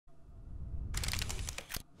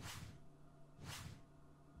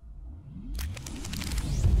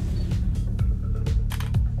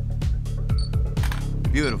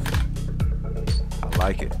Beautiful. I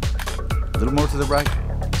like it. A little more to the right.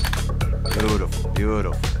 Beautiful,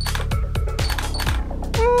 beautiful.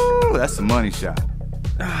 Woo, that's a money shot.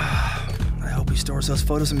 I hope he stores those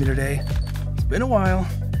photos of me today. It's been a while.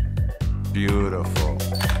 Beautiful.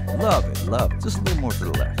 Love it, love it. Just a little more to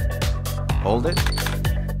the left. Hold it.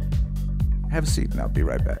 Have a seat and I'll be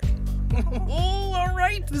right back. Oh, all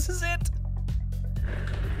right, this is it.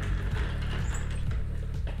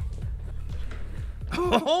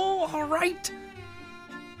 Oh, all right.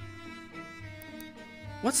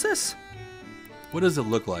 What's this? What does it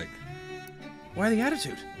look like? Why the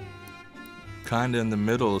attitude? Kinda in the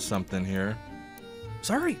middle of something here.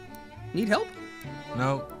 Sorry. Need help?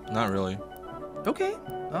 No, not really. Okay,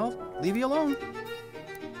 I'll leave you alone.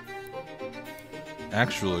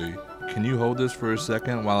 Actually, can you hold this for a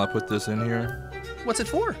second while I put this in here? What's it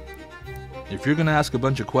for? If you're gonna ask a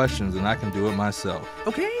bunch of questions, then I can do it myself.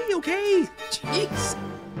 Okay. Jeez.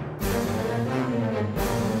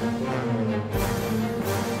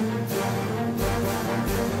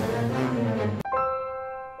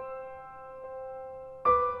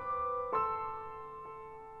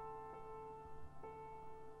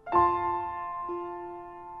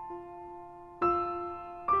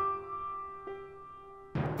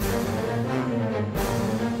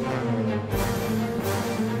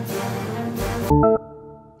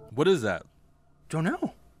 What is that? Don't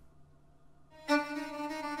know. Oh,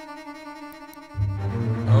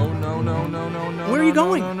 no. Where are you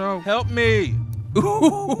going? No. Help me!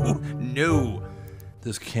 Ooh, no.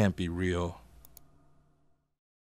 This can't be real.